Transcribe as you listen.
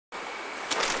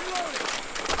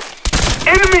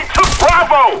Enemy took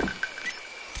Bravo!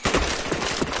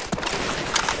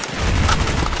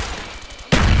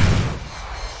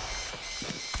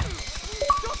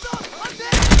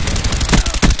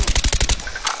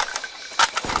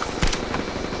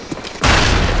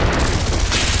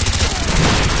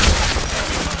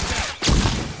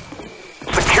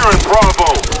 Securing Bravo.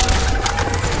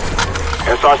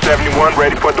 SR-71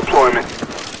 ready for deployment.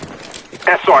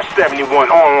 SR-71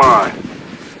 online.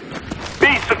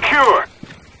 Be secure.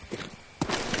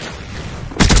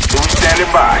 Who's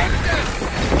standing by?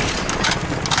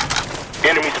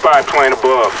 Enemy spy plane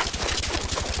above.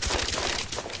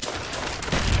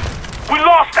 We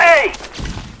lost A!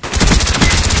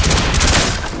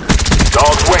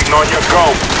 Dogs waiting on your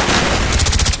go.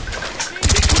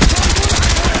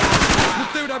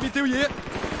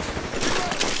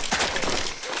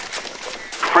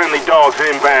 Friendly dogs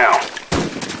inbound.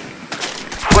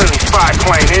 Friendly spy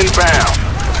plane inbound.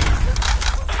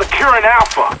 Securing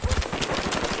Alpha.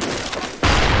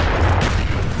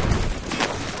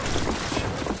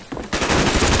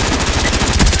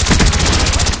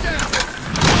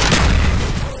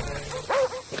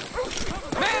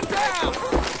 Man down!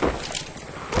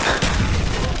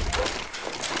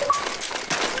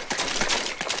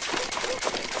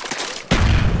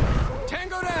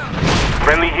 Tango down!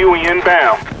 Friendly Huey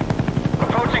inbound.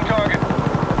 Approaching target.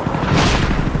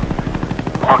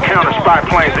 Our counter spy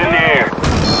planes in the air.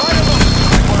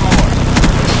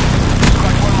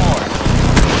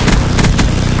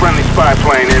 Friendly spy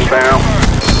plane inbound.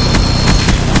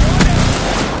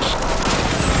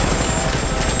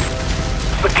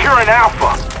 Securing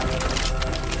Alpha.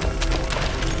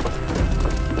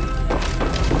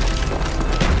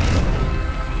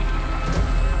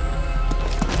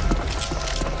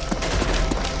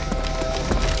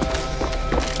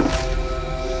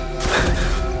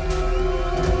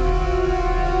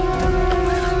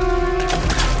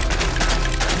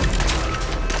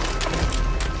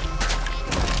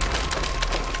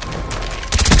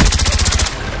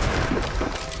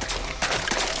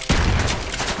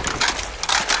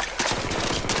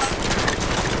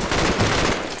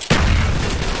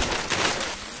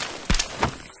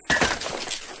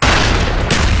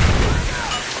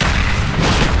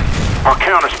 Our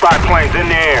counter spy planes in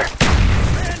the air.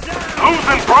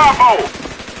 Losing Bravo!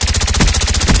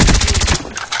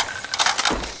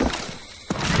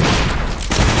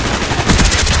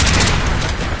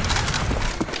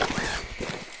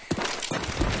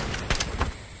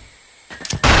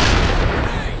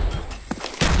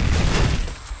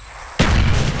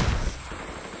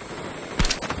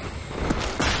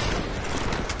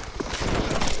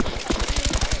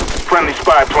 Friendly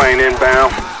spy plane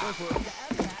inbound.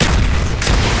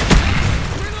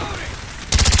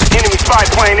 Enemy spy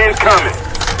plane incoming.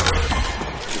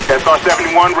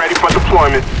 SR-71 ready for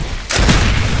deployment.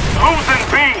 Losing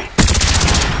B.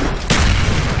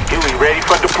 Huey ready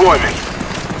for deployment.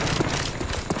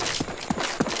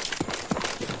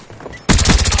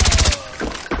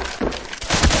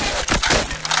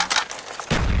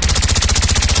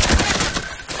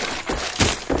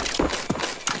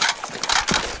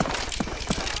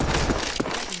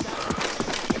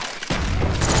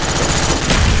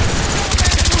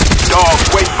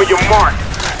 Dogs, wait for your mark.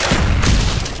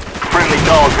 Friendly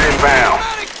dogs inbound.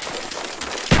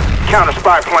 Counter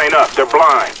spy plane up, they're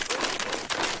blind.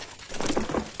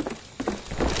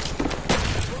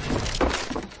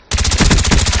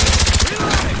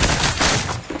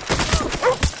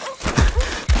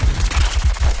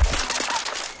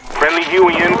 Friendly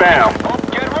Huey inbound.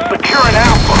 Securing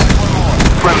Alpha.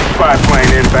 Friendly spy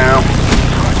plane inbound.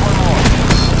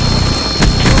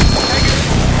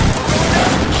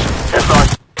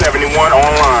 SR-71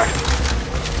 online.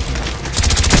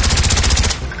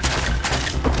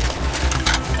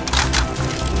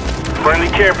 Friendly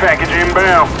care package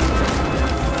inbound.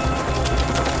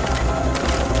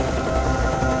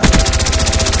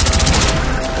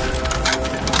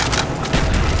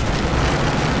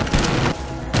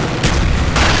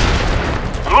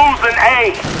 Losing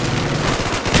A.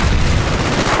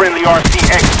 Friendly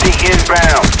RCXD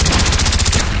inbound.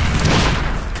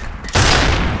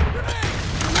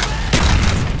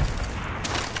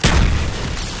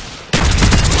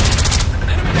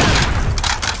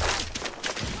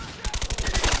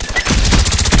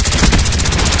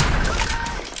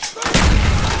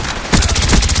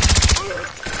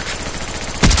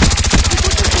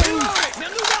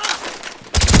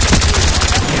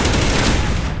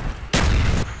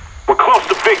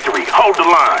 Victory, hold the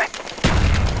line.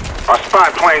 Our spy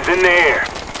plane's in the air.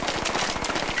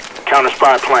 Counter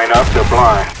spy plane up, they're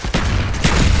blind.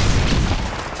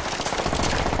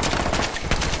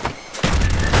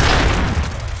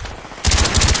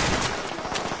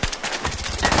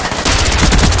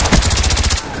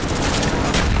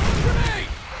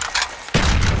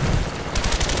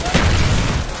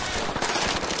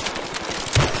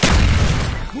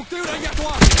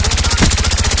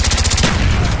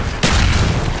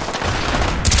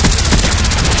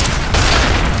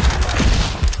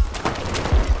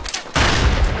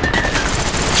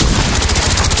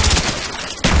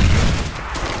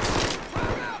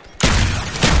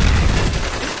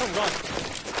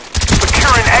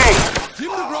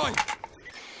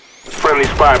 Friendly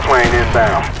spy plane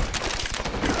inbound.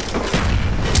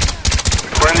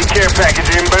 Friendly care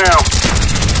package inbound.